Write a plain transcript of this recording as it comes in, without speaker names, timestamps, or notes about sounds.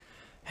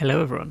Hello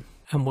everyone,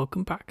 and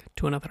welcome back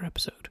to another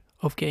episode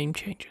of Game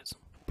Changers,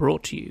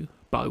 brought to you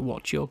by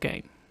What's Your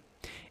Game.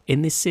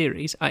 In this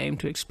series, I aim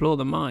to explore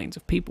the minds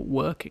of people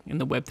working in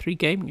the Web3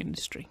 gaming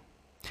industry.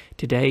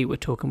 Today, we're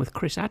talking with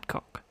Chris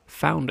Adcock,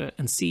 founder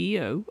and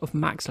CEO of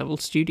Max Level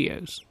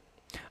Studios.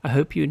 I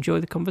hope you enjoy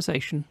the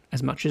conversation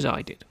as much as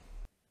I did.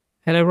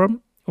 Hello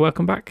everyone,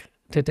 welcome back.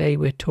 Today,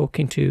 we're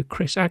talking to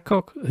Chris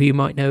Adcock, who you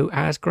might know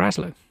as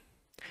Graslow.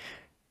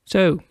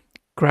 So,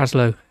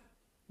 Graslow,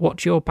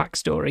 what's your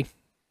backstory?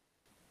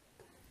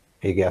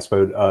 Hey,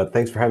 Gaspo.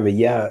 Thanks for having me.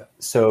 Yeah,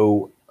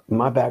 so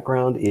my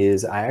background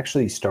is I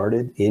actually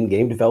started in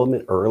game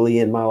development early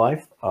in my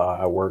life.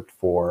 I worked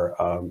for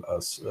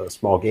a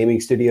small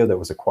gaming studio that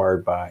was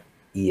acquired by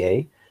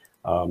EA.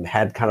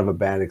 Had kind of a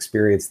bad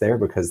experience there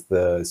because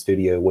the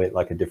studio went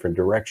like a different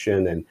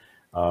direction, and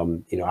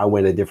I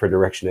went a different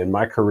direction in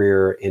my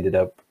career. Ended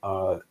up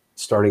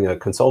starting a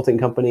consulting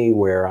company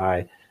where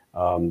I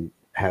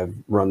have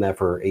run that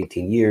for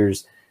 18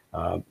 years.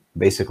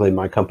 Basically,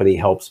 my company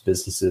helps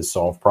businesses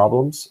solve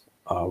problems.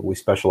 We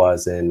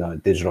specialize in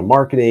digital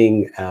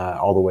marketing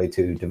all the way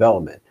to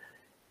development.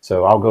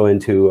 So I'll go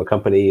into a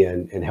company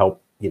and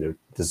help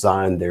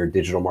design their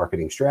digital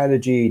marketing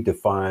strategy,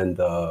 define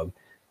the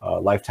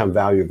lifetime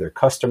value of their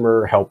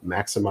customer, help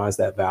maximize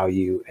that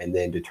value, and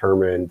then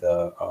determine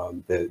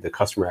the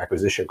customer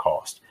acquisition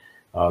cost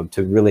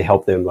to really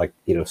help them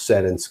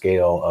set and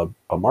scale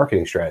a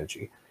marketing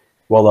strategy.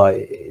 Well,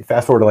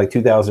 fast forward to like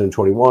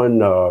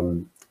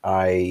 2021.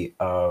 I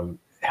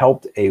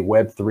helped a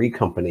Web3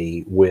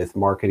 company with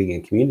marketing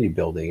and community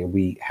building, and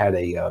we had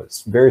a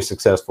very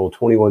successful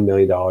 $21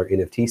 million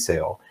NFT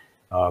sale.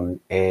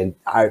 And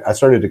I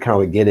started to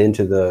kind of get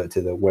into the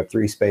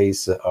Web3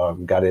 space.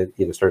 Got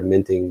it, started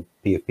minting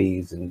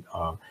PFPs and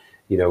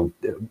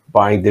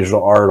buying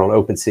digital art on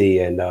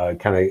OpenSea, and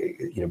kind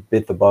of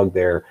bit the bug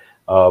there.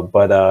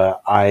 But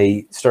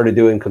I started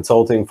doing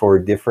consulting for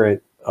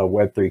different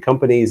Web3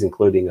 companies,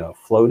 including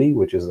Floaty,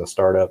 which is a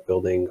startup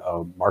building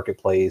a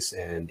marketplace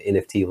and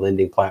NFT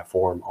lending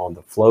platform on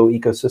the Flow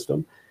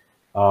ecosystem.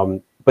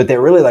 But that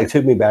really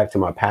took me back to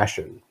my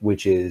passion,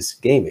 which is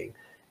gaming.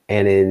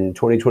 And in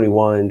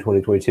 2021,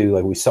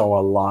 2022, we saw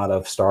a lot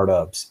of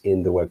startups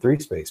in the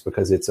Web3 space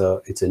because it's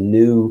a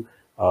new,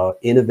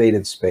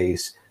 innovative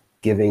space,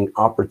 giving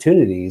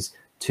opportunities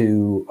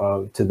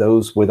to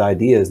those with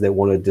ideas that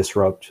want to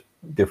disrupt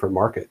different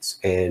markets.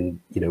 And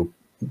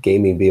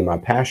gaming being my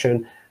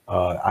passion,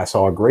 I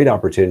saw a great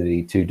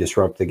opportunity to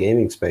disrupt the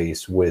gaming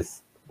space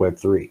with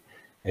Web3,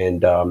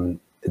 and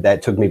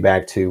that took me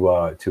back to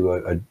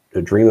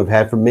a dream I've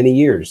had for many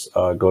years,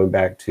 going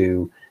back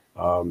to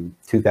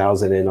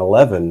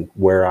 2011,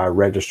 where I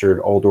registered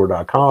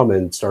Uldor.com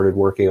and started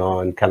working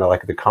on kind of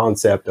like the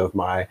concept of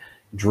my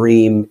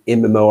dream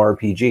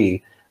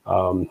MMORPG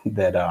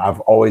that I've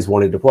always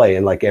wanted to play.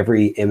 And like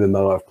every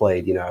MMO I've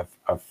played,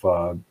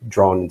 I've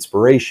drawn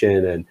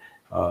inspiration and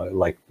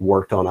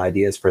worked on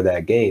ideas for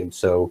that game.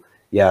 So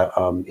yeah,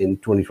 in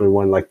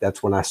 2021,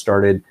 that's when I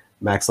started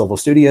Max Level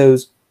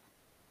Studios,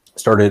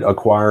 started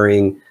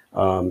acquiring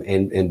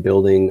and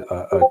building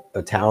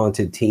a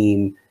talented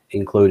team,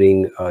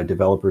 including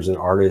developers and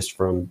artists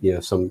from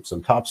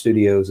some top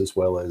studios, as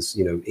well as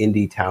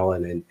indie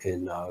talent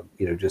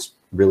and just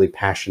really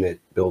passionate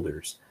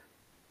builders.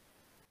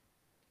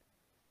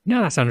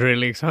 No, that sounds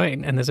really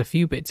exciting, and there's a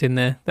few bits in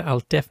there that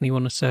I'll definitely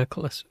want to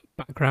circle us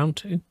back around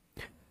to.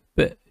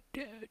 But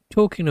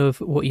talking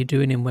of what you're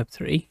doing in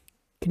Web3,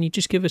 can you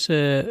just give us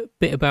a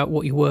bit about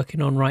what you're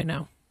working on right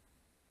now?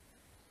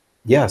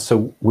 Yeah,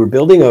 so we're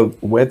building a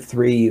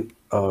Web3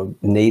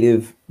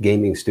 native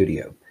gaming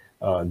studio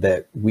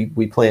that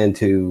we plan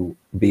to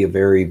be a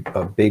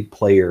big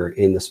player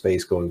in the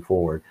space going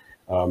forward.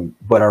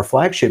 But our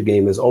flagship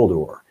game is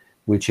Uldor,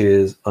 which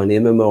is an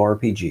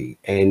MMORPG,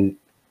 and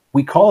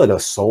we call it a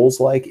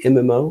Souls-like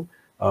MMO.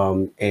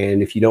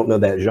 And if you don't know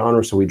that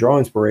genre, so we draw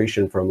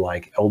inspiration from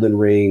like Elden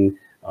Ring,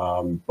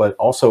 but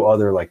also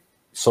other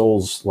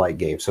Souls-like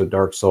games, so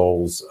Dark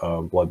Souls,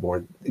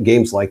 Bloodborne,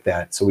 games like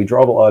that. So we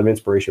draw a lot of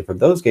inspiration from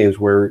those games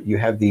where you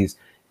have these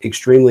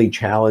extremely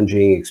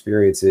challenging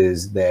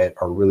experiences that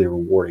are really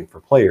rewarding for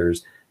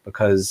players,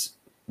 because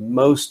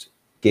most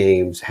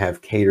games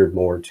have catered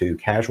more to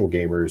casual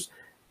gamers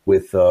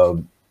with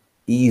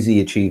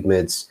easy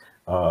achievements,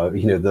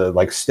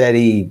 the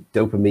steady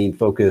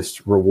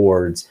dopamine-focused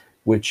rewards,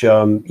 which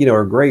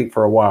are great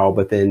for a while,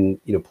 but then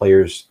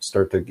players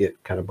start to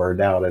get kind of burned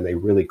out, and they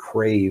really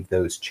crave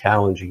those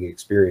challenging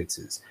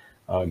experiences,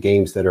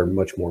 games that are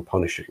much more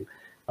punishing.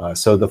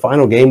 So the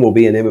final game will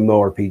be an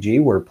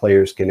MMORPG where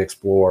players can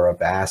explore a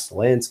vast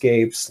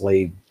landscape,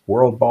 slay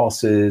world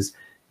bosses,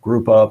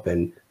 group up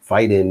and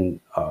fight in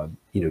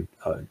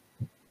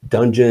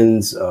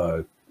dungeons,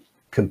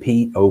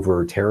 compete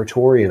over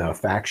territory in a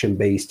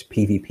faction-based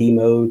PvP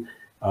mode,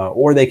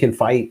 or they can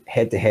fight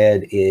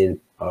head-to-head in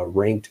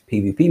ranked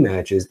PvP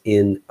matches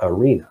in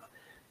Arena.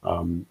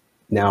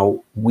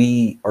 Now,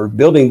 we are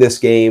building this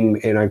game,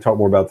 and I'll talk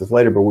more about this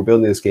later, but we're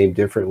building this game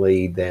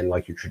differently than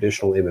your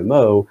traditional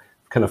MMO.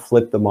 kind of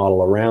flipped the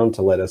model around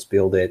to let us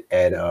build it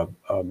at a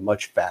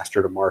much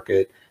faster to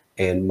market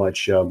and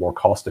much more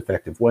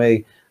cost-effective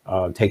way,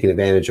 taking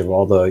advantage of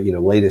all the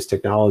latest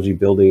technology,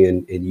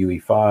 building in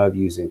UE5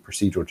 using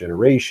procedural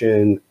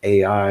generation,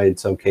 AI in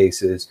some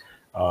cases.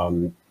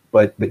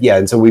 But yeah,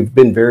 and so we've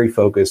been very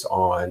focused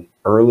on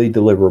early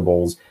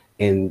deliverables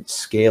and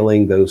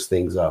scaling those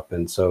things up.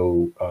 And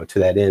so to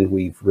that end,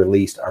 we've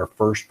released our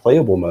first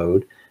playable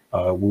mode,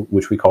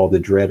 which we call the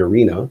Dread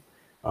Arena.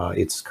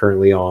 It's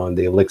currently on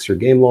the Elixir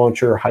game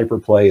launcher,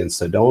 Hyperplay, and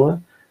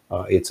Sedona.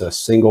 It's a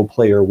single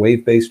player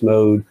wave-based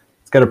mode.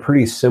 It's got a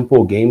pretty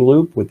simple game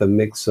loop with a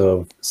mix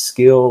of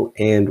skill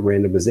and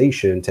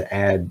randomization to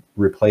add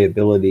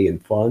replayability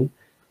and fun.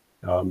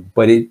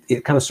 But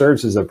it kind of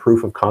serves as a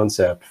proof of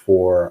concept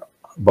for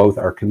both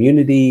our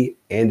community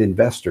and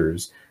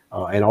investors,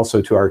 and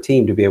also to our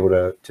team to be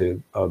able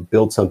to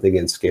build something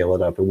and scale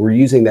it up. And we're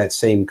using that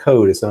same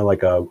code. It's not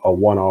like a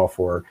one-off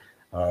or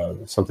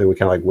something we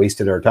kind of like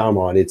wasted our time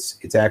on.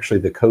 It's actually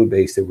the code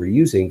base that we're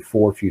using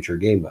for future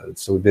game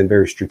modes. So we've been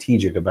very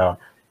strategic about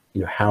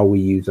how we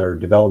use our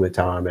development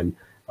time and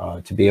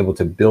to be able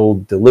to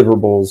build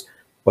deliverables,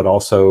 but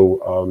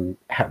also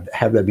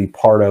have that be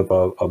part of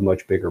a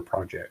much bigger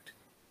project.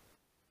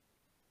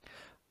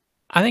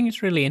 I think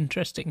it's really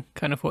interesting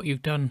kind of what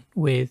you've done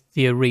with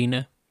the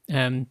arena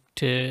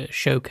to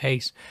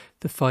showcase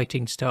the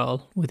fighting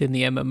style within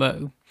the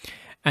MMO.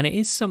 And it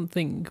is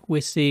something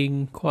we're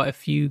seeing quite a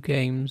few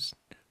games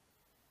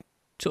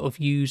sort of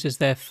use as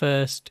their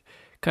first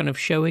kind of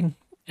showing.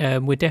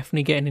 We're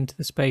definitely getting into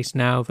the space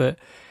now that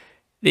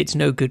it's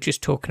no good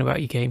just talking about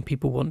your game.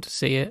 People want to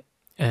see it,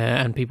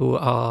 and people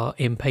are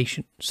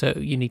impatient. So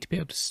you need to be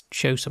able to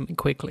show something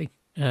quickly.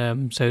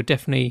 So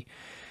definitely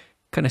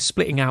kind of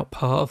splitting out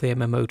part of the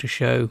MMO to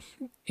show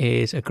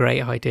is a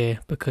great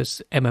idea,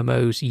 because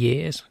MMO's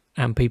years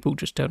and people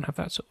just don't have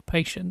that sort of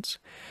patience.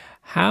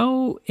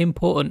 How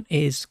important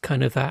is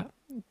kind of that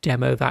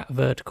demo, that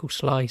vertical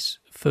slice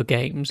for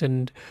games,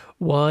 and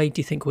why do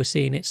you think we're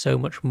seeing it so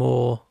much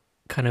more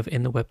kind of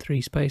in the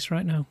Web3 space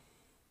right now?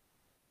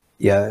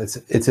 Yeah,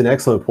 it's an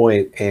excellent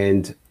point,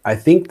 and I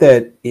think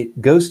that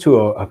it goes to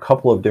a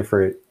couple of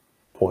different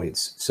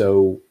points.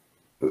 So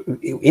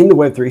in the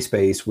Web3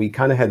 space, we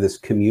kind of had this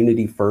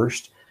community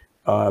first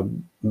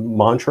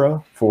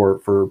mantra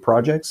for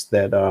projects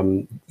that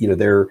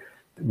they're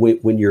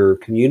when your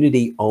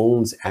community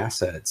owns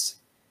assets,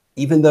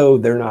 even though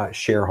they're not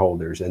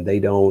shareholders and they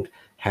don't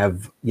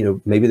have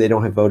maybe they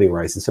don't have voting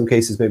rights. In some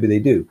cases, maybe they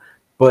do,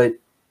 but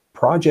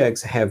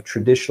projects have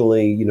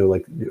traditionally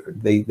like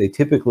they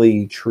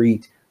typically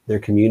treat their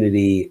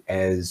community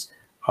as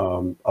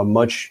a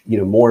much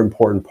more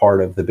important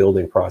part of the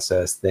building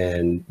process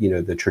than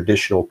the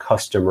traditional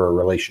customer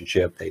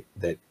relationship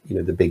that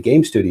the big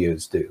game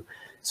studios do.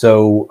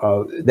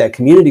 So that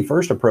community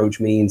first approach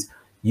means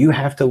you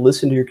have to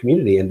listen to your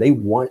community, and they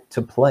want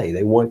to play,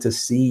 they want to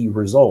see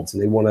results,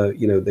 and they want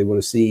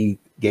to see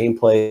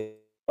gameplay,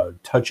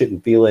 touch it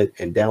and feel it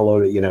and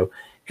download it,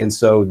 and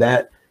so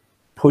that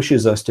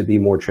pushes us to be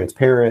more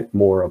transparent,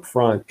 more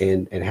upfront,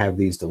 and have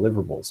these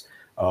deliverables.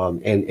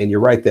 And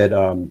you're right that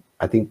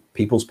I think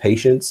people's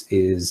patience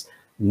is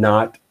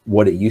not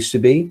what it used to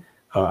be.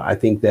 I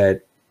think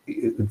that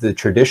the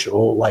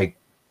traditional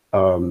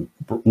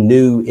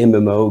new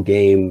MMO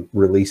game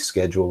release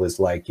schedule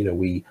is like,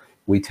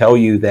 we tell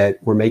you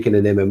that we're making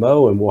an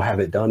MMO and we'll have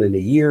it done in a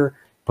year,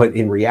 but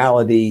in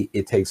reality,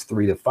 it takes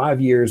 3 to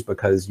 5 years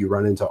because you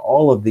run into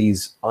all of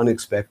these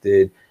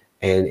unexpected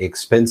and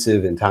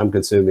expensive and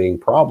time-consuming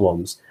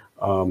problems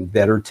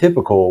that are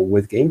typical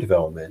with game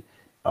development.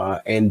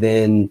 And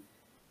then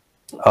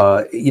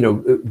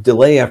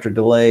delay after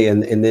delay,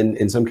 and then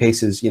in some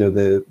cases,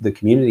 the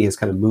community has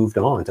kind of moved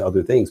on to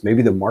other things.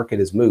 Maybe the market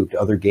has moved.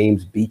 Other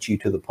games beat you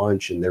to the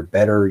punch, and they're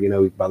better.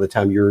 By the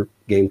time your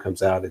game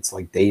comes out, it's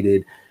like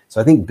dated. So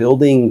I think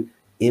building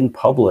in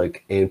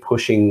public and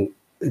pushing,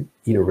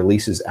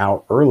 releases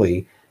out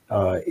early,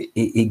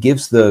 it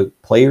gives the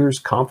players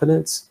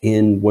confidence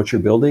in what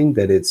you're building,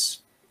 that it's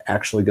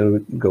actually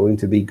going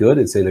to be good.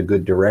 It's in a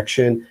good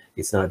direction.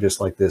 It's not just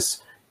like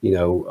this,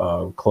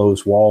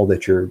 closed wall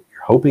that you're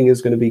hoping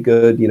is going to be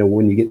good,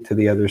 when you get to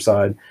the other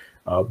side.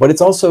 But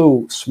it's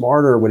also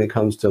smarter when it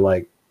comes to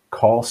like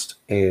cost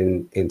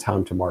and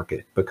time to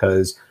market,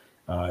 because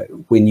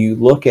when you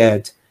look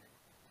at,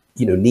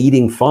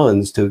 needing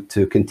funds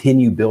to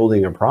continue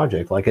building a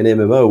project like an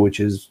MMO, which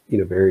is,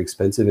 very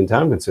expensive and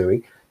time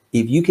consuming,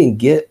 if you can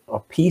get a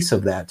piece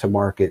of that to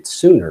market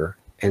sooner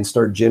and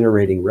start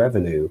generating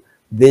revenue,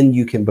 then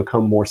you can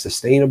become more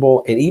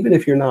sustainable. And even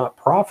if you're not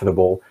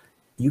profitable,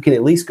 you can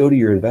at least go to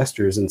your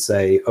investors and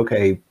say,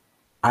 okay,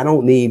 I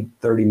don't need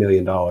 $30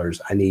 million.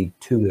 I need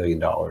 $2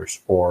 million,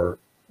 or,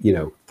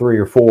 3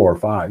 or 4 or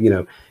 5,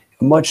 a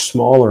much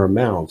smaller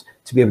amount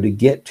to be able to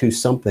get to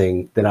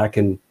something that I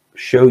can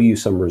show you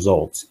some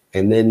results.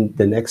 And then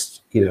the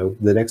next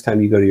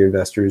time you go to your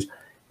investors,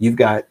 you've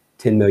got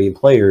 10 million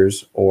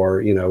players,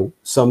 or,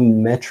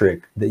 some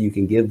metric that you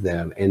can give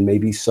them, and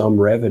maybe some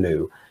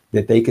revenue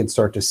that they can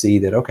start to see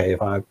that, okay,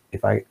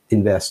 if I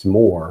invest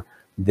more,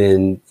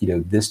 then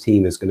this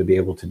team is going to be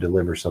able to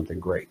deliver something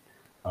great.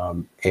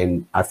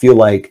 And I feel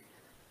like,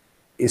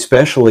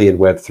 especially in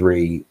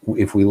Web3,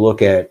 if we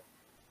look at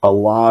a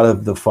lot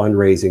of the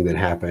fundraising that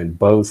happened,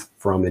 both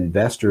from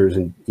investors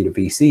and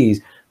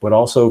VCs, but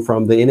also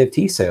from the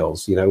NFT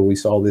sales. We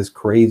saw this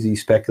crazy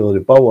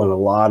speculative bubble, and a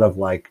lot of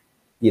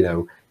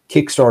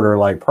Kickstarter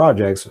like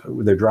projects.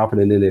 They're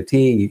dropping an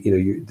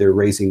NFT. They're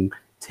raising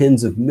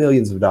tens of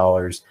millions of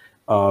dollars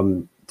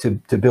to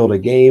build a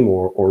game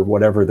or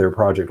whatever their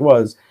project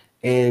was.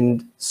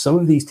 And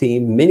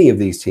many of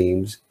these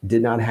teams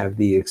did not have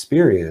the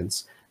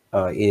experience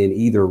in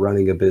either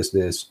running a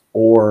business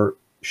or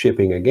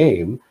shipping a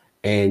game,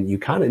 and you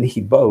kind of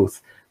need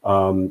both.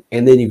 And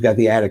then you've got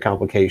the added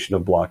complication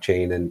of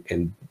blockchain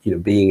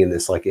and being in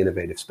this like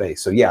innovative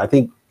space. So yeah, I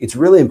think it's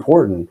really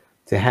important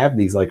to have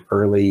these like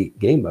early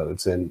game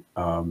modes. And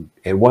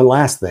one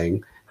last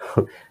thing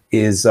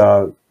is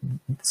when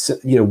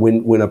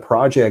a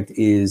project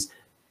is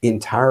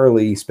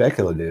entirely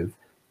speculative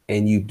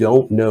and you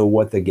don't know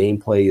what the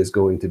gameplay is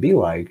going to be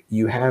like,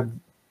 you have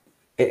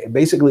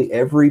basically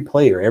every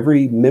player,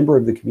 every member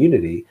of the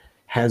community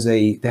has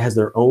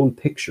their own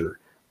picture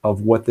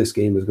of what this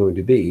game is going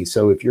to be.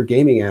 So if your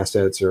gaming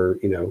assets are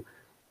 $100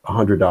 or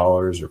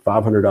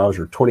 $500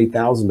 or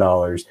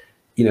 $20,000,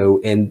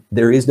 and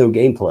there is no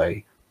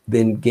gameplay,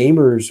 then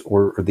gamers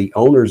or the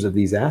owners of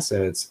these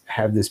assets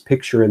have this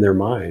picture in their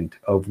mind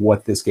of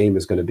what this game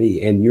is going to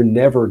be, and you're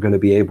never going to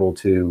be able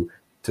to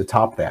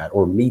top that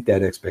or meet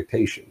that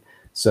expectation.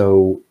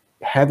 So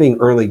having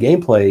early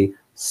gameplay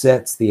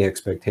sets the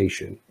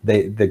expectation.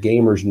 The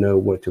gamers know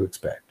what to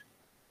expect.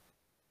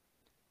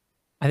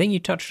 I think you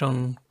touched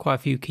on quite a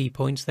few key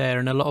points there,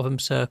 and a lot of them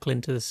circle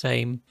into the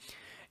same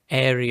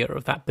area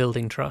of that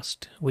building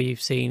trust.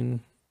 We've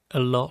seen a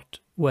lot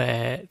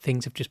where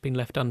things have just been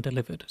left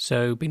undelivered.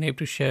 So being able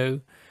to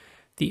show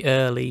the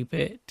early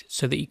bit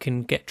so that you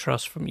can get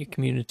trust from your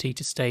community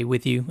to stay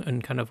with you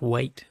and kind of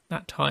wait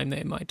that time that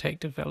it might take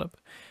to develop,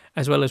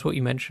 as well as what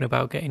you mentioned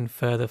about getting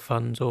further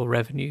funds or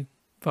revenue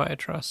via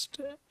trust.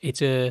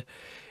 It's a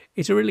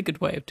really good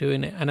way of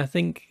doing it. And I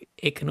think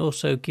it can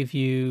also give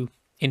you,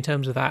 in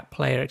terms of that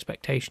player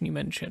expectation you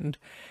mentioned,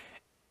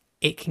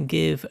 it can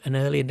give an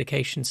early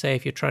indication, say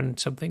if you're trying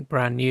something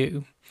brand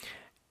new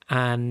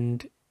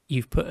and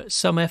you've put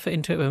some effort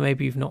into it, but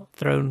maybe you've not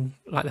thrown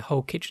like the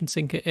whole kitchen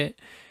sink at it.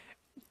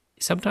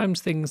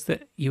 Sometimes things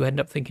that you end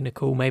up thinking are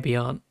cool maybe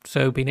aren't.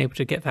 So being able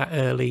to get that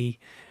early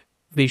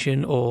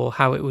vision or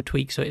how it would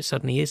tweak so it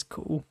suddenly is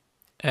cool,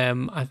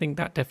 I think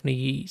that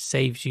definitely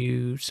saves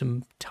you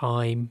some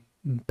time,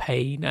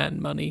 pain and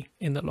money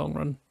in the long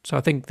run. So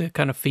I think the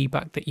kind of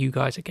feedback that you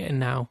guys are getting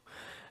now,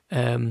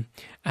 and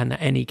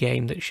that any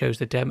game that shows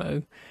the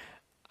demo,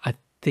 I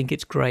think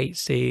it's great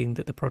seeing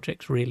that the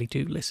projects really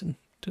do listen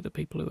to the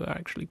people who are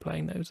actually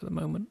playing those at the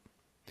moment.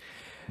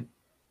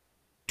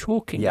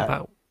 Talking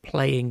about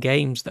playing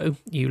games, though,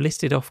 you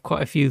listed off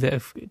quite a few that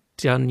have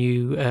done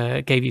you,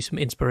 gave you some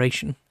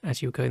inspiration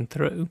as you were going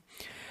through.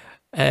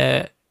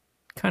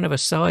 Kind of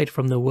aside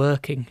from the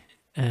working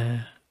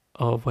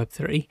of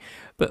Web3,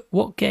 but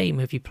what game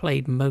have you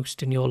played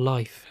most in your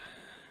life?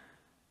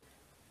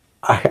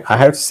 I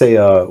have to say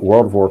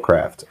World of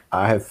Warcraft.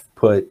 I have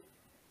put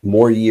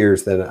more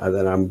years than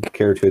I'm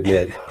care to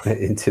admit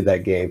into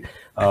that game.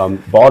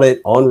 Bought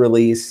it on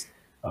release,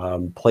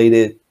 played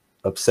it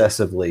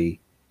obsessively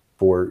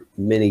for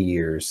many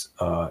years.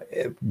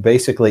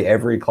 Basically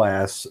every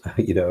class,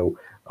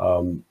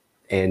 and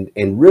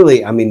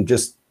really, I mean,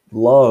 just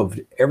loved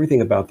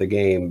everything about the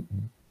game,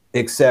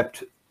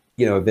 except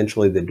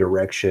eventually the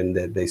direction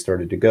that they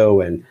started to go,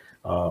 and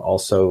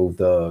also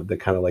the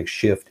kind of like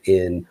shift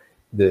in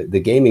the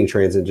gaming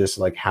trends, and just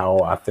like how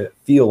I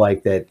feel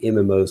like that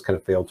MMOs kind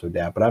of failed to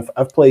adapt. But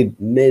I've played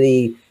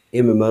many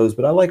MMOs,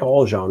 but I like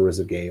all genres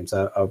of games.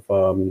 I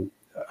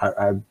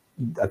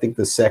think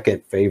the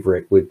second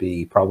favorite would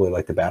be probably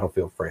like the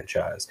Battlefield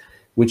franchise,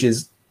 which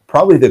is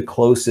probably the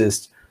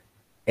closest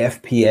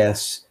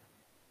FPS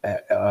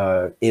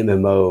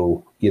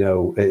MMO,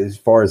 as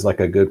far as like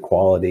a good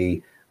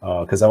quality.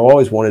 Because I've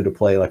always wanted to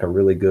play like a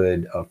really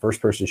good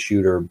first-person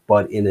shooter,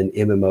 but in an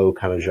MMO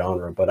kind of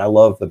genre. But I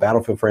love the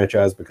Battlefield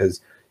franchise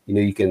because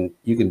you can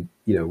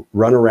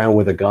run around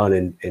with a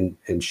gun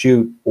and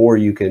shoot, or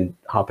you can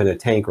hop in a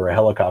tank or a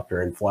helicopter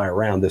and fly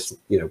around this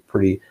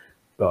pretty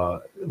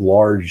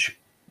large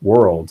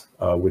world,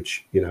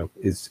 which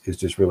is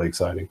just really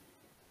exciting.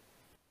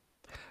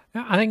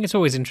 I think it's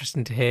always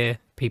interesting to hear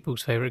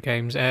people's favorite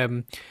games.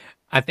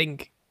 I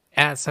think,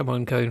 as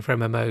someone going for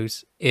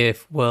MMOs,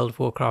 if World of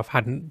Warcraft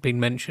hadn't been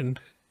mentioned,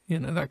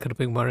 that could have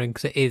been worrying,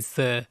 because it is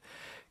the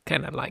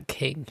kind of like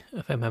king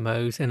of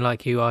MMOs. And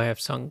like you, I have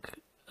sunk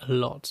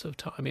lots of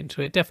time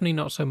into it. Definitely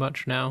not so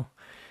much now,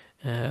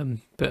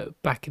 but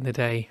back in the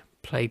day,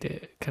 played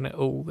it kind of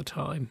all the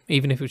time,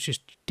 even if it was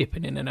just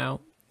dipping in and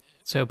out.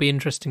 So it'll be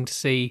interesting to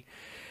see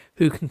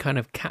who can kind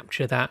of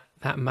capture that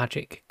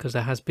magic, because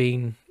there has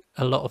been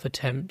a lot of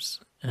attempts.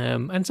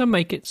 And some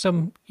make it,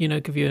 some,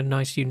 give you a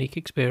nice, unique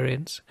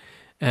experience.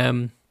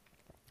 But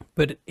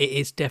it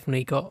is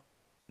definitely got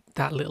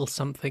that little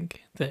something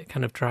that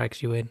kind of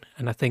drags you in.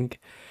 And I think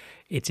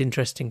it's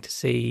interesting to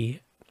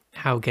see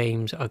how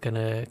games are going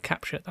to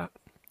capture that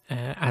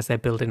as they're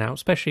building out,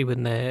 especially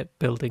when they're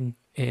building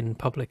in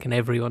public and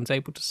everyone's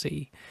able to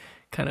see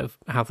kind of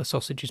how the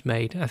sausage is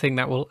made. I think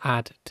that will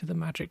add to the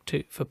magic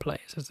too for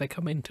players as they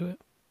come into it.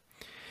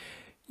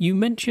 You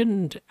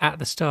mentioned at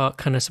the start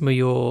kind of some of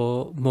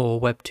your more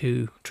Web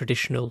 2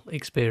 traditional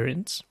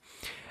experience.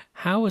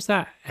 How has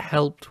that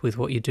helped with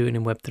what you're doing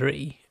in Web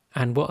 3?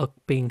 And what have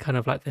been kind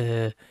of like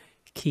the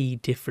key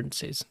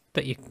differences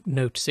that you're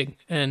noticing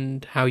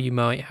and how you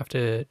might have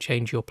to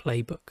change your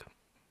playbook?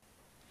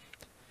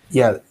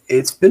 Yeah,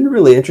 it's been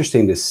really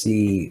interesting to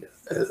see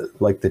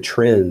like the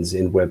trends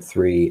in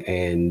Web3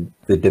 and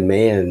the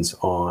demands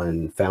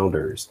on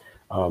founders.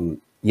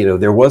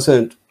 There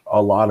wasn't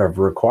a lot of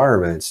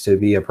requirements to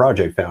be a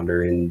project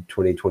founder in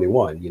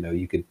 2021.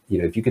 You could,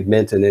 if you could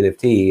mint an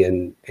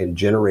NFT and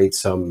generate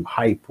some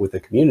hype with a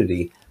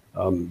community,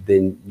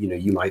 then,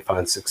 you might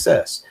find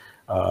success.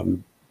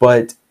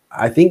 But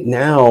I think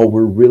now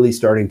we're really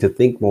starting to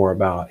think more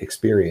about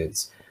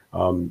experience.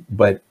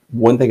 But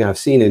one thing I've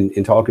seen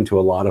in talking to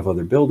a lot of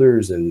other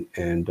builders and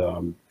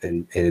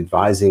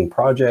advising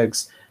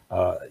projects,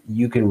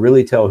 you can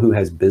really tell who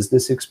has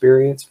business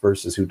experience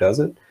versus who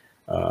doesn't.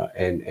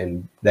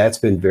 And that's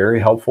been very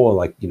helpful,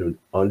 like,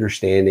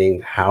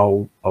 understanding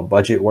how a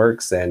budget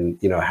works and,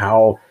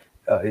 how,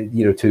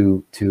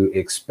 to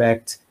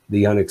expect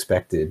the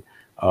unexpected,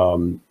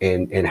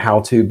 and how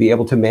to be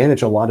able to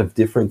manage a lot of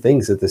different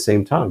things at the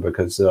same time,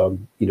 because,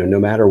 no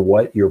matter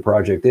what your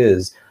project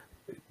is,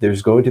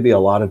 there's going to be a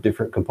lot of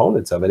different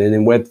components of it. And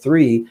in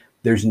Web3,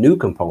 there's new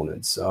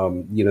components,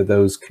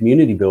 those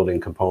community building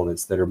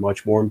components that are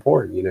much more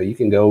important. You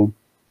can go,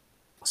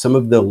 some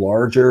of the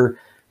larger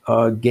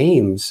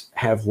games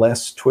have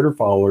less Twitter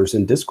followers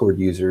and Discord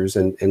users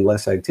and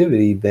less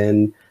activity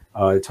than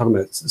talking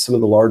about some of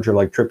the larger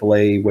like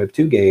AAA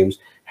Web2 games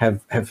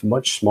have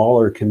much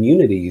smaller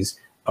communities,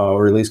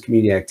 or at least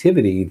community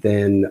activity,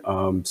 than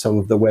some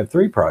of the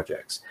Web3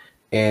 projects.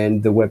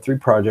 And the Web3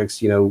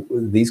 projects,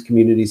 these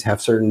communities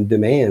have certain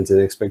demands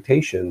and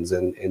expectations,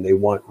 and they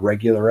want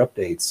regular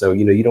updates. So,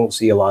 you don't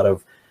see a lot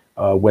of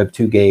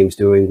Web2 games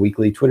doing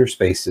weekly Twitter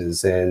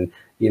spaces and,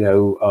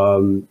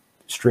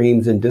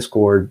 streams and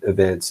Discord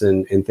events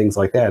and things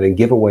like that, and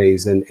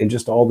giveaways and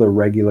just all the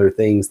regular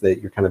things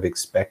that you're kind of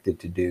expected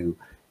to do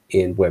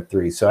in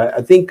Web3. So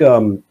I think,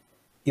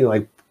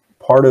 like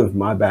part of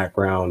my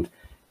background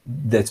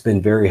that's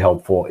been very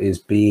helpful is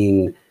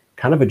being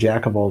kind of a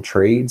jack of all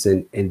trades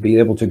and being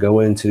able to go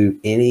into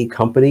any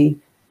company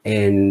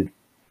and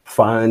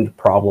find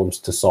problems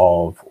to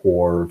solve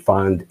or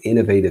find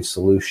innovative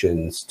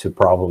solutions to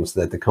problems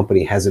that the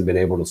company hasn't been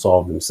able to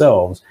solve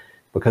themselves.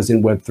 Because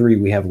in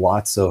Web3, we have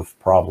lots of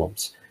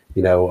problems,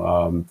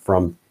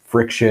 from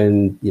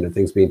friction,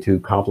 things being too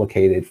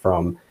complicated,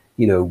 from,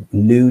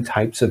 new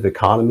types of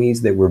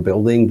economies that we're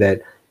building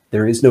that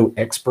there is no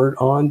expert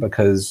on,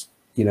 because,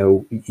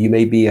 you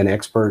may be an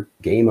expert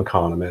game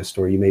economist,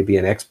 or you may be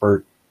an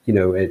expert,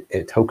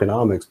 at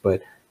tokenomics,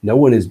 but no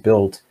one has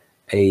built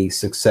a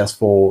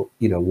successful,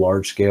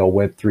 large scale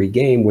Web3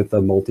 game with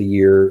a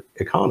multi-year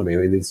economy. I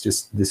mean, this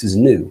is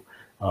new.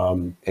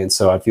 And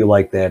so I feel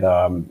like that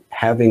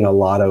having a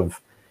lot of,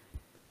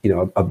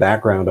 a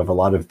background of a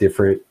lot of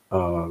different,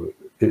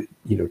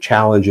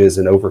 challenges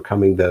and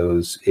overcoming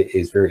those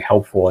is very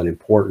helpful and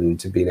important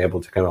to being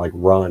able to kind of like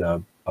run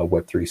a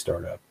Web3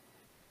 startup.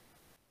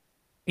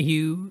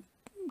 You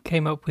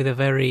came up with a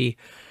very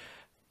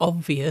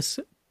obvious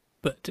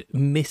but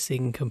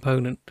missing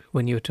component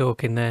when you were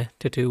talking there,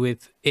 to do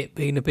with it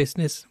being a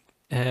business.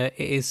 It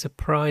is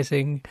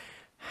surprising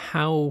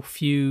how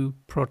few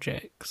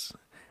projects,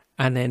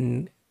 and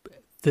then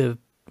the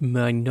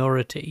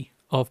minority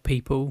of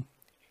people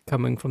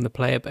coming from the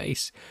player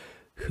base,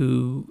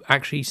 who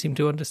actually seem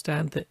to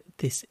understand that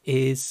this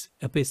is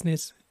a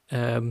business.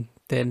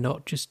 They're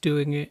not just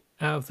doing it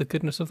out of the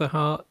goodness of their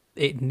heart.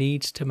 It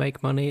needs to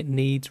make money. It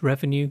needs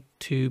revenue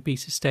to be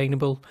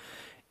sustainable.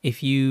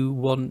 If you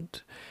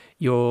want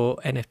your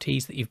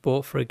NFTs that you've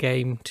bought for a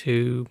game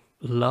to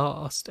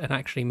last and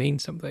actually mean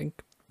something,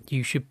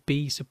 you should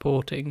be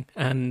supporting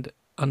and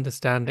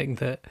understanding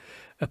that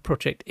a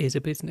project is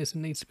a business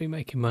and needs to be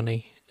making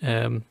money.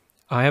 I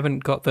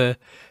haven't got the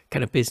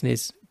kind of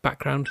business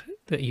background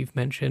that you've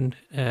mentioned,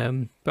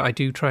 but I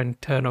do try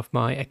and turn off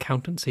my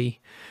accountancy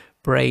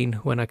brain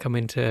when I come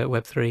into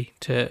Web3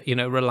 to,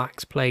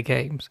 relax, play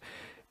games.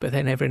 But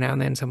then every now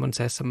and then someone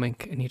says something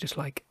and you're just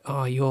like,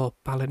 oh, your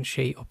balance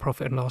sheet or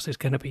profit and loss is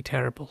going to be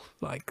terrible.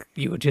 Like,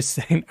 you were just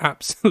saying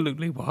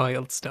absolutely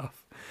wild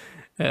stuff.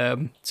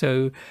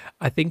 So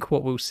I think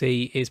what we'll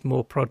see is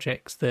more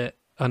projects that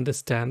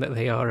understand that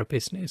they are a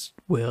business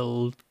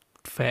will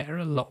fare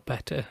a lot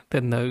better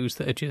than those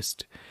that are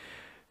just,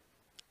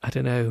 I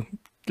don't know,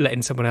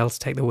 letting someone else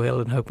take the wheel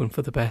and hoping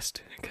for the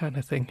best kind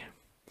of thing.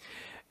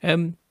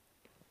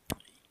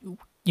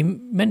 You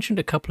mentioned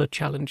a couple of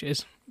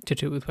challenges to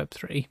do with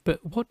Web3, but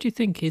what do you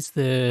think is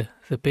the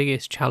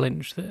biggest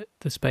challenge that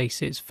the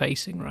space is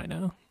facing right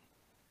now?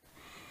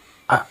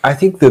 I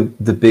think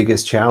the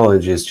biggest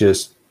challenge is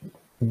just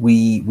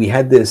we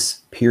had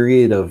this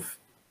period of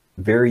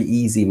very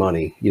easy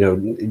money,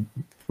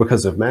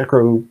 because of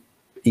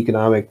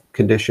macroeconomic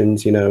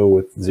conditions,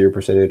 with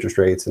 0% interest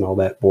rates and all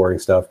that boring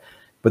stuff.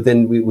 But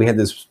then we had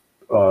this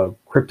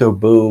crypto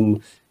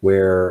boom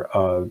where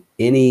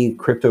any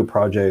crypto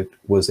project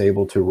was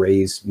able to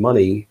raise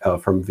money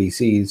from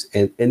VCs,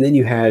 and then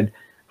you had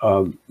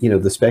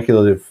the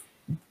speculative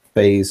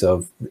phase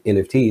of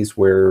NFTs,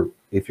 where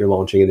if you're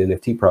launching an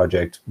NFT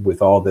project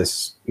with all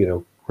this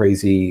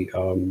crazy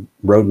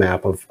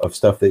roadmap of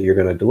stuff that you're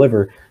going to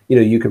deliver,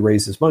 you could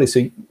raise this money.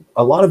 So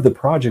a lot of the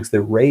projects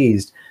that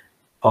raised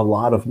a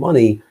lot of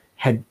money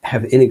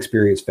have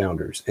inexperienced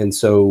founders, and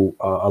so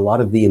a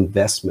lot of the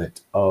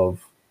investment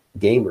of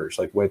gamers,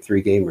 like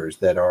Web3 gamers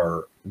that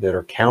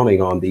are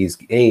counting on these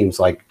games,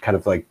 like kind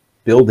of like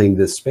building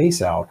this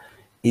space out,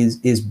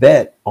 is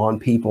bet on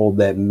people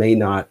that may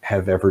not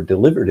have ever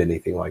delivered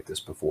anything like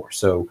this before.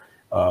 So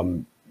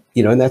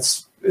and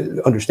that's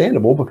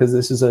understandable because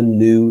this is a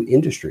new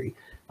industry.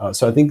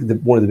 So I think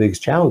that one of the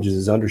biggest challenges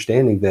is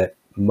understanding that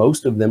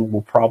most of them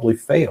will probably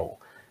fail.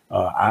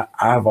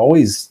 I've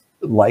always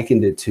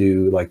likened it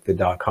to like the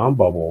dot-com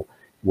bubble,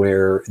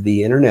 where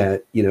the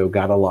internet,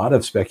 got a lot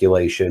of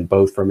speculation,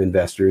 both from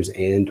investors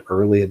and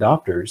early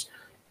adopters.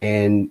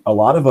 And a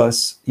lot of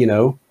us,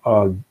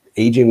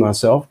 aging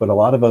myself, but a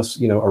lot of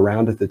us,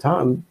 around at the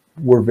time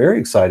were very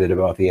excited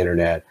about the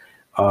internet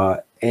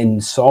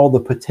and saw the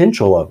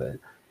potential of it.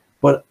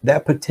 But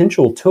that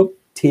potential took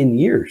 10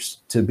 years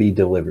to be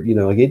delivered.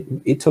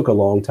 It took a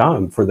long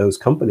time for those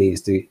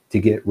companies to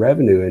get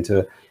revenue and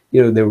to,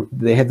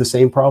 they had the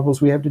same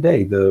problems we have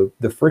today.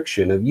 The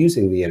friction of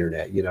using the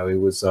internet, it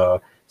was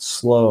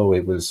slow.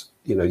 It was,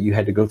 you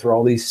had to go through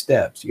all these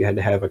steps. You had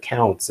to have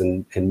accounts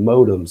and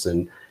modems,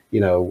 and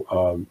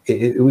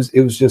it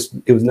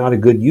was not a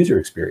good user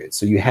experience.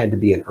 So you had to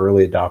be an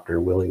early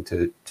adopter willing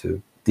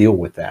to deal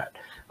with that.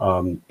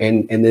 And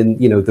then,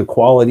 the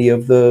quality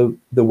of the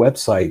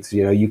websites,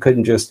 you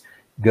couldn't just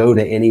go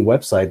to any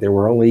website. There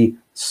were only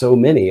so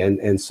many.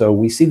 And so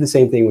we see the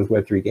same thing with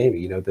Web3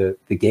 gaming.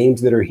 The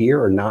games that are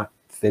here are not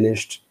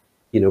finished,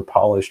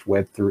 polished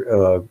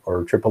Web3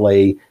 or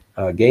AAA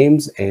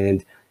games.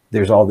 And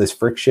there's all this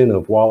friction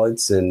of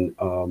wallets and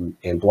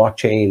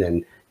blockchain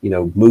and,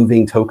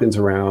 moving tokens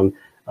around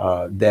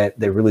that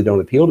really don't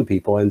appeal to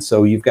people. And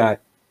so you've got,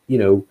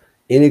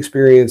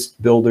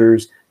 inexperienced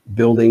builders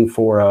building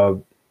for a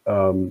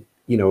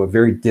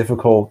very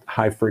difficult,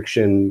 high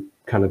friction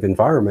kind of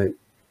environment.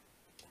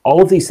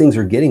 All of these things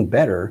are getting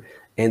better,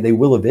 and they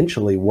will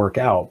eventually work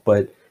out,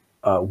 but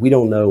we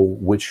don't know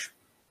which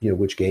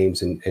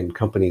games and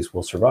companies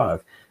will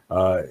survive.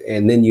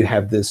 And then you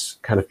have this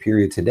kind of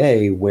period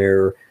today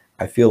where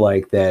I feel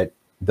like that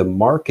the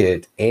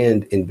market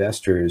and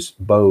investors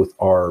both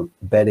are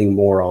betting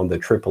more on the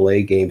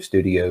AAA game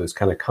studios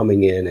kind of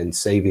coming in and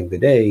saving the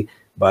day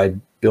by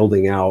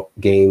building out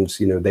games.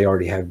 They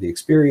already have the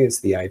experience,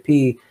 the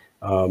IP,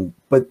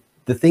 but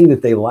the thing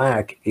that they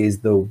lack is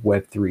the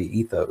Web3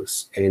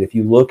 ethos. And if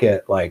you look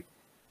at like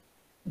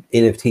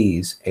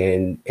NFTs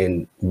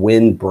and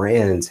when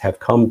brands have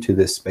come to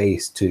this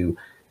space to,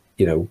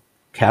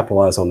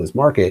 capitalize on this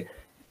market,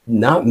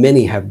 not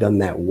many have done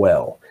that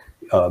well.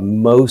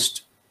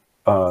 Most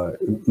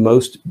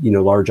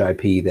large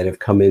IP that have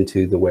come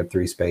into the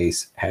Web3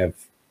 space have,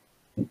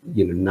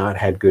 not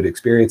had good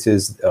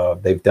experiences.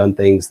 They've done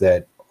things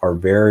that are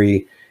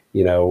very,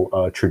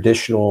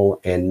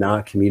 traditional and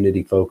not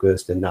community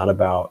focused and not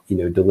about,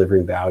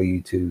 delivering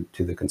value to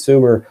the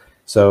consumer.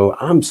 So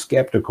I'm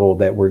skeptical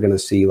that we're going to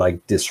see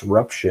like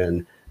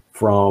disruption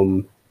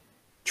from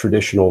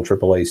traditional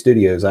AAA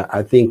studios.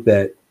 I think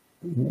that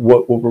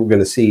what we're going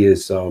to see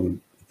is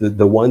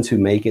the ones who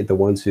make it, the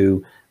ones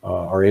who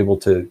are able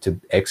to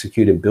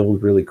execute and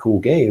build really cool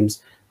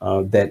games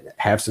that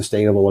have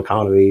sustainable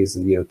economies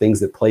and things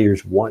that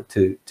players want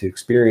to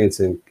experience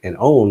and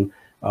own.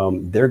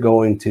 They're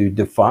going to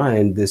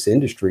define this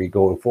industry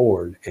going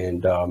forward,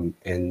 and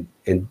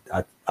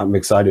I'm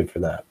excited for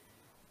that.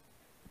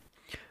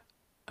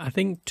 I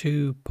think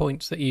 2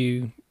 points that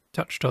you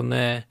touched on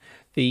there,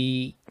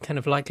 the kind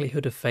of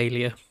likelihood of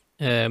failure.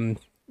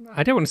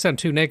 I don't want to sound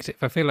too negative.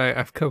 I feel like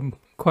I've come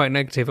quite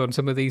negative on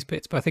some of these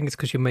bits, but I think it's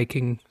because you're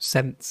making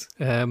sense.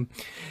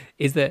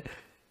 Is that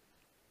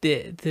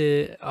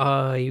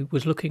I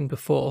was looking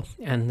before,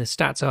 and the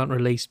stats aren't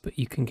released, but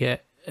you can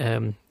get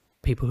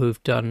people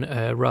who've done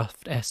a rough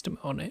estimate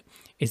on it,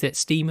 is that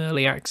Steam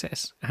Early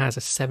Access has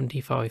a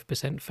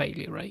 75%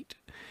 failure rate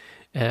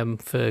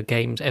for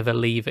games ever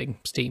leaving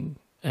Steam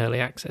Early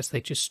Access.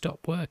 They just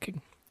stop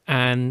working.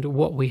 And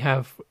what we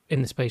have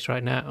in the space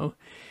right now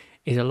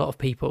is a lot of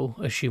people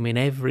assuming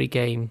every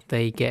game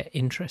they get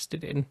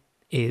interested in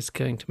is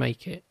going to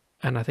make it.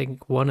 And I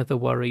think one of the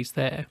worries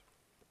there,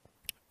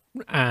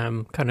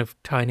 kind of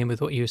tying in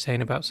with what you were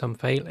saying about some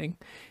failing,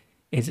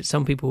 is that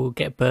some people will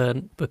get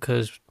burnt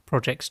because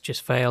projects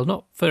just fail,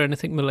 not for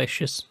anything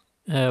malicious.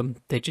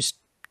 They're just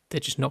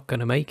not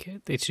going to make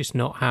it. It's just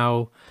not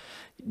how,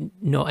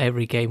 not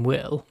every game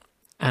will.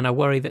 And I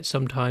worry that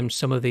sometimes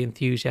some of the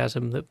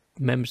enthusiasm that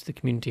members of the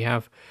community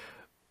have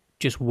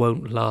just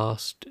won't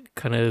last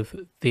kind of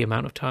the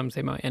amount of times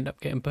they might end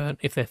up getting burnt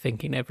if they're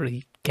thinking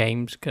every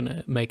game's going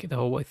to make it the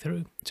whole way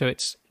through. So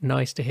it's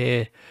nice to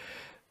hear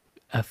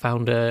a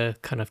founder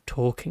kind of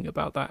talking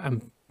about that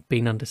and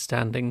being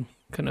understanding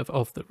kind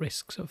of the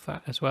risks of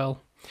that as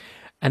well.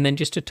 And then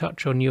just to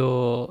touch on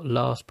your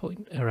last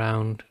point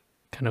around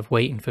kind of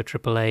waiting for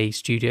AAA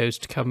studios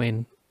to come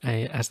in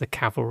as the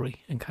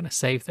cavalry and kind of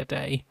save the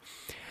day,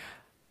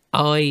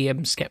 I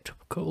am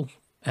skeptical,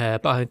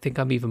 but I think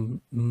I'm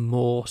even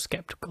more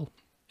skeptical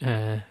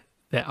that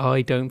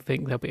I don't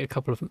think there'll be a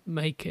couple of them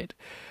make it.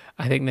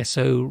 I think they're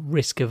so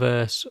risk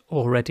averse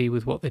already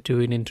with what they're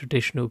doing in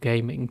traditional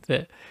gaming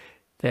that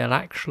they'll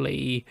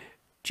actually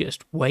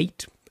just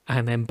wait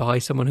and then buy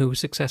someone who was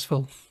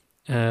successful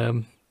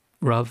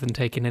rather than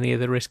taking any of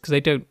the risk, because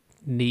they don't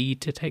need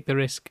to take the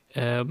risk.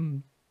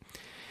 So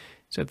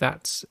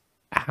that's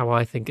how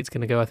I think it's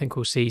going to go. I think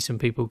we'll see some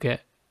people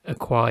get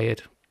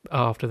acquired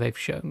after they've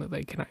shown that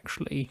they can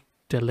actually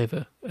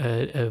deliver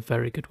a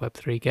very good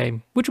Web3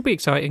 game, which will be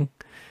exciting.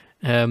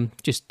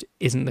 Just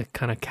isn't the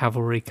kind of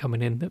cavalry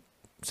coming in that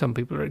some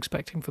people are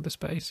expecting for the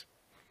space.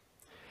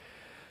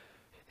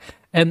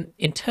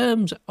 In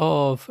terms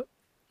of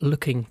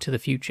looking to the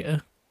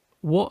future,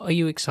 what are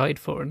you excited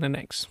for in the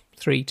next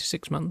 3 to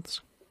 6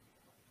 months?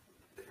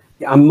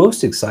 Yeah, I'm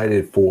most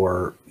excited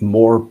for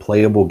more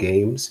playable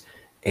games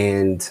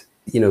and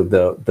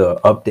the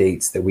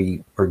updates that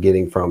we are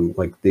getting from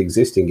like the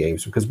existing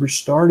games, because we're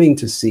starting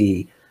to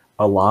see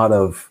a lot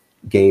of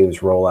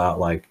games roll out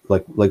like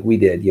we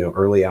did,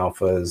 early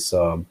alphas,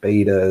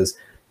 betas,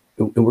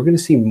 and we're going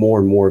to see more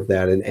and more of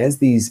that. And as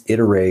these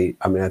iterate,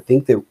 I mean, I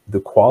think that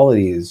the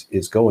quality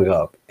is going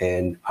up,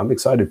 and I'm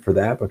excited for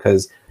that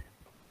because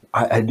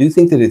I do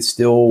think that it's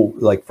still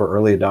like for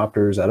early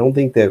adopters. I don't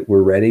think that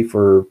we're ready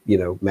for,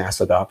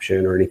 mass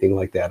adoption or anything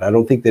like that. I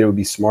don't think that it would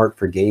be smart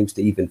for games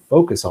to even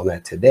focus on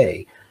that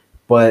today.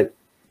 But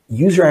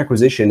user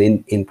acquisition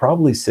in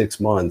probably 6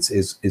 months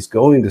is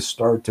going to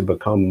start to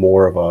become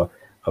more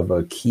of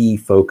a key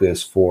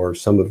focus for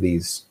some of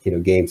these,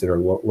 games that are a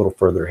little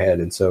further ahead.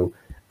 And so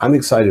I'm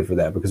excited for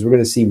that because we're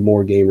going to see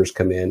more gamers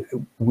come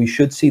in. We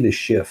should see the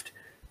shift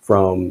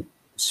from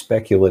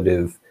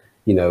speculative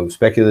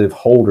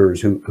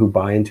holders who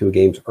buy into a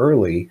games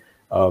early,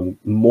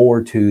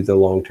 more to the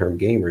long-term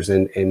gamers.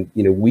 And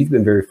we've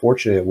been very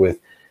fortunate with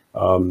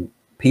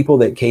people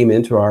that came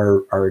into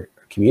our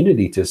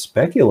community to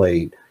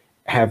speculate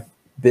have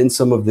been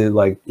some of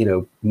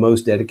the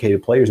most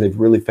dedicated players, and they've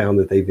really found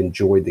that they've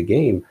enjoyed the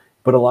game.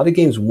 But a lot of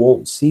games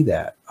won't see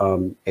that.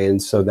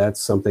 And so that's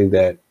something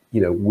that,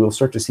 we'll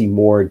start to see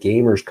more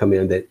gamers come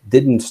in that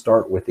didn't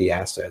start with the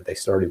asset. They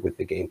started with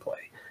the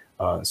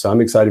gameplay. So I'm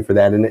excited for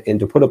that. And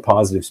to put a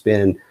positive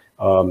spin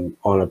on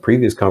a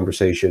previous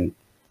conversation,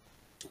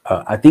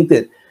 I think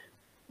that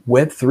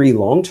Web3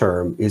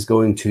 long-term is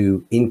going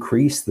to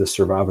increase the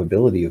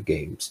survivability of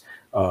games.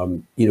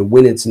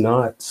 When it's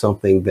not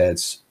something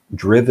that's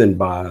driven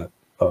by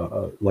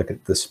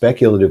the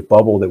speculative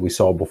bubble that we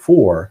saw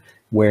before,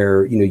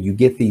 where, you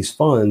get these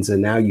funds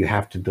and now you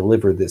have to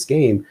deliver this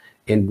game.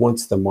 And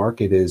once the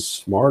market is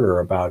smarter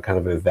about kind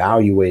of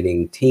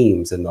evaluating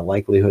teams and the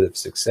likelihood of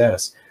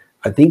success,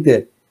 I think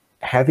that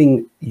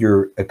having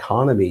your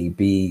economy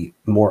be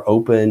more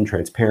open,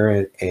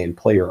 transparent, and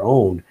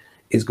player-owned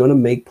is going to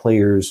make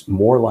players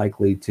more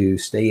likely to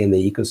stay in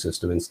the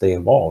ecosystem and stay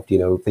involved.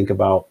 Think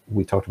about,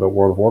 we talked about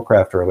World of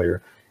Warcraft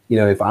earlier.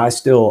 If I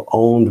still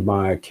owned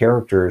my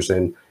characters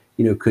and,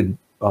 could,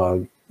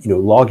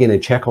 log in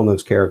and check on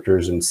those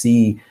characters and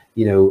see,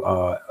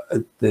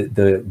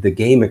 the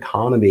game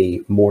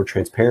economy more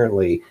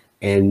transparently,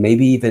 and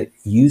maybe even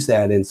use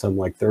that in some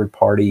like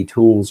third-party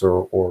tools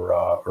or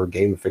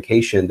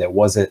gamification that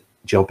wasn't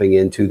jumping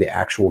into the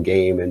actual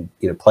game and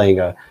playing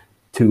a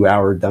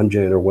 2-hour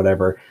dungeon or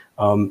whatever.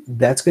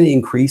 That's going to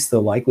increase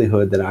the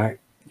likelihood that I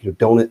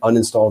don't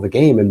uninstall the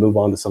game and move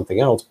on to something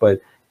else, but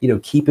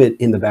keep it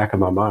in the back of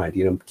my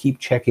mind. Keep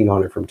checking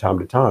on it from time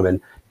to time and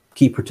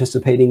keep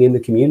participating in the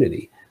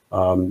community,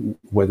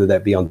 whether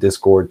that be on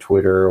Discord,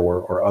 Twitter,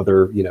 or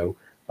other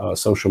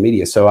social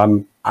media. So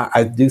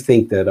I do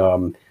think that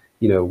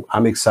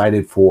I'm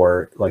excited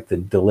for like the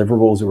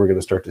deliverables that we're going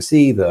to start to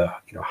see, the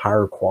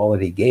higher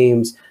quality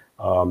games,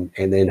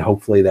 and then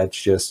hopefully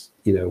that's just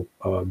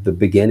the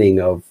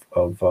beginning of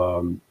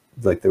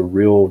like the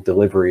real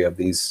delivery of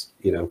these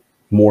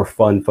more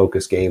fun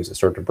focused games that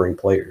start to bring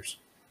players.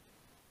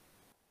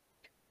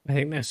 I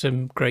think there's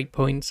some great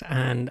points,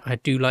 and I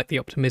do like the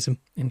optimism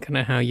in kind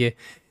of how you're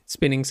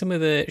spinning some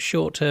of the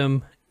short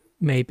term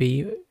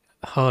maybe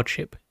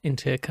hardship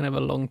into kind of a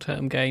long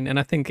term gain, and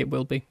I think it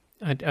will be.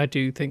 I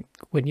do think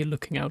when you're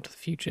looking out to the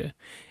future,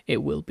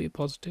 it will be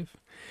positive.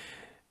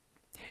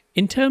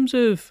 In terms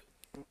of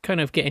kind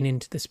of getting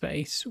into the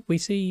space, we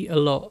see a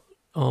lot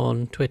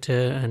on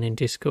Twitter and in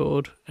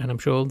Discord, and I'm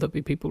sure there'll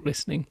be people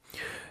listening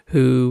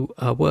who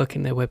are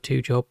working their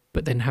Web2 job,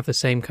 but then have the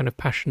same kind of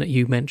passion that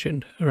you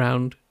mentioned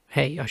around,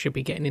 hey, I should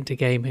be getting into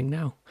gaming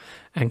now,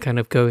 and kind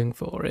of going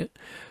for it.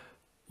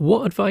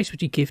 What advice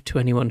would you give to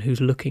anyone who's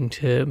looking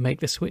to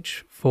make the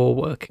switch for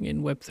working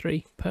in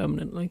Web3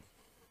 permanently?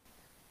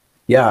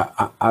 Yeah,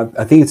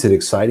 I think it's an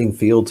exciting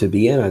field to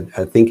be in.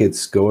 I think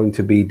it's going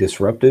to be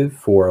disruptive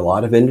for a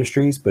lot of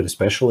industries, but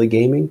especially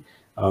gaming.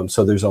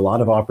 So there's a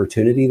lot of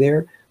opportunity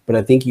there. But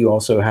I think you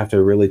also have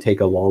to really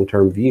take a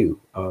long-term view.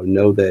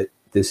 Know that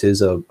this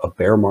is a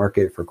bear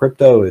market for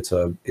crypto. It's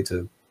a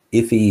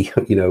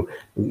iffy,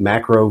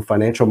 macro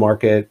financial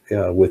market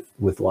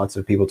with lots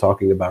of people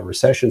talking about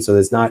recession. So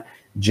it's not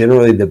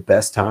generally the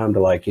best time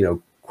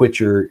to quit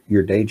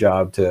your day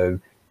job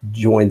to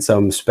join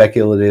some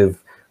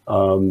speculative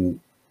like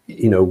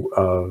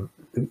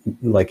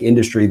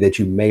industry that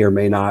you may or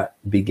may not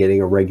be getting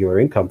a regular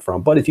income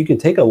from. But if you can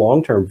take a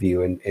long-term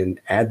view and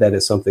add that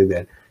as something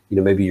that,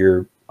 maybe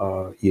you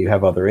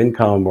have other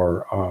income,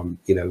 or,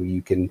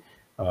 you can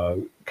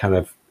kind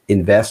of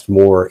invest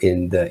more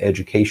in the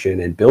education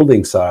and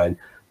building side,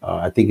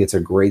 I think it's a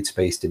great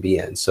space to be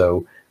in.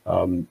 So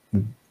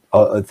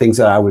things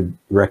that I would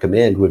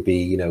recommend would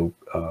be,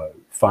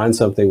 find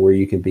something where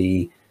you can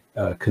be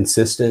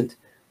consistent,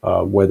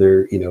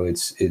 whether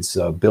it's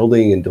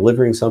building and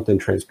delivering something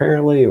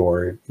transparently,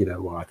 or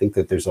I think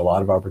that there's a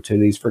lot of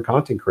opportunities for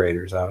content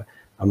creators.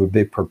 I'm a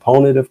big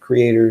proponent of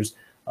creators,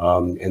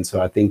 and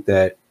so I think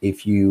that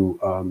if you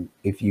find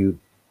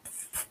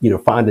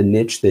a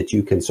niche that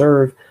you can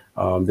serve,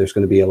 there's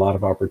going to be a lot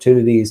of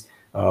opportunities,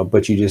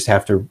 but you just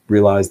have to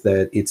realize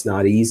that it's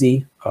not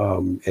easy,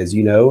 as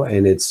you know,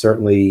 and it's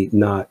certainly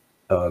not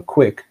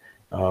quick.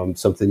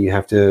 Something you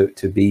have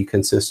to be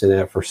consistent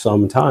at for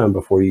some time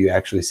before you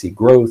actually see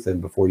growth,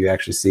 and before you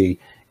actually see,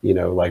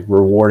 like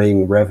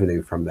rewarding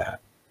revenue from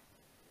that.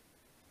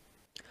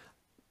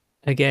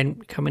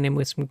 Again, coming in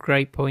with some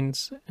great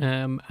points,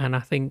 and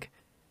I think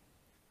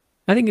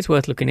it's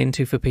worth looking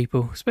into for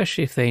people,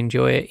 especially if they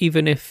enjoy it,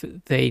 even if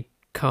they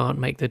can't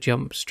make the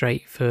jump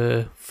straight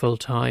for full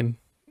time.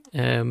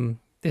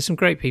 There's some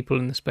great people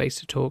in the space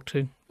to talk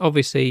to.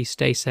 Obviously,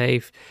 stay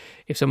safe.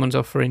 If someone's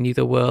offering you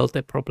the world,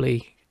 they're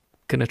probably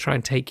going to try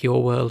and take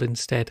your world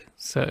instead.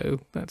 So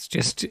that's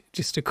just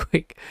a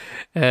quick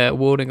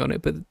warning on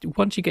it. But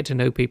once you get to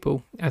know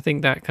people, I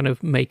think that kind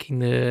of making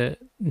the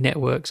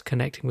networks,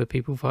 connecting with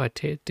people via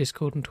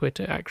Discord and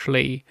Twitter,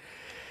 actually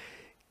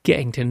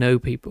getting to know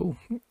people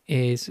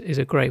is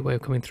a great way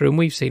of coming through. And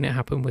we've seen it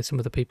happen with some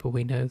of the people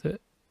we know,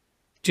 that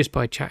just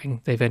by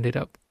chatting, they've ended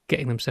up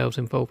getting themselves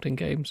involved in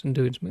games and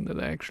doing something that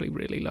they actually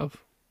really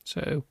love.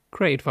 So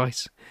great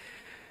advice.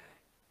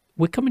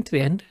 We're coming to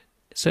the end.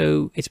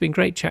 So it's been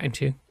great chatting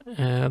to you.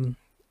 I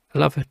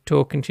love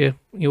talking to you.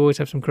 You always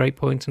have some great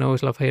points, and I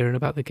always love hearing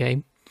about the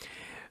game.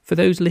 For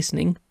those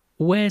listening,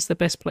 where's the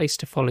best place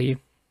to follow you?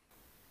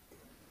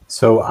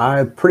 So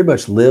I pretty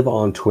much live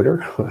on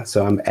Twitter.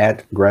 So I'm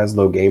at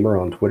Graslow Gamer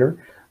on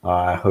Twitter.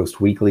 I host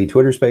weekly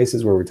Twitter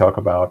Spaces where we talk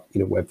about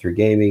Web3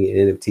 gaming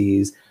and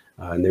NFTs,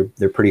 and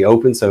they're pretty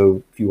open.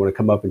 So if you want to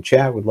come up and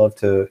chat, we'd love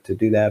to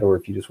do that. Or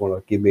if you just want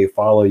to give me a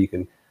follow, you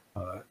can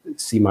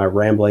see my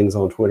ramblings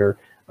on Twitter.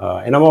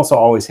 And I'm also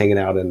always hanging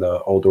out in the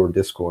Uldor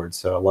Discord.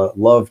 So I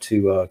love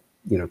to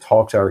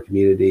talk to our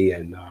community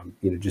and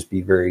just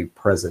be very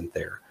present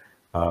there.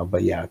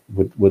 But yeah,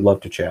 would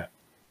love to chat.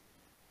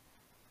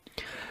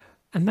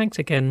 And thanks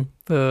again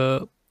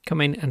for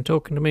coming and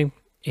talking to me.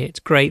 It's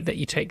great that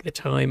you take the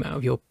time out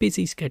of your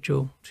busy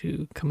schedule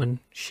to come and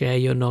share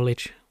your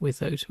knowledge with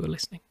those who are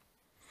listening.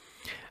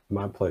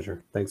 My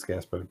pleasure. Thanks,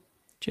 Gaspard.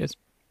 Cheers.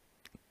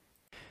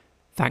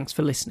 Thanks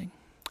for listening.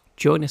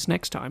 Join us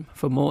next time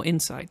for more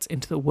insights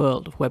into the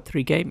world of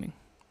Web3 gaming.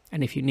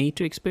 And if you need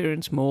to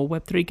experience more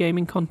Web3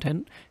 gaming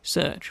content,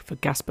 search for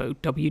Gaspo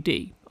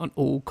WD on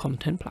all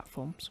content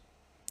platforms.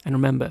 And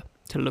remember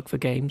to look for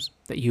games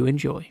that you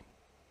enjoy.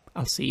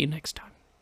 I'll see you next time.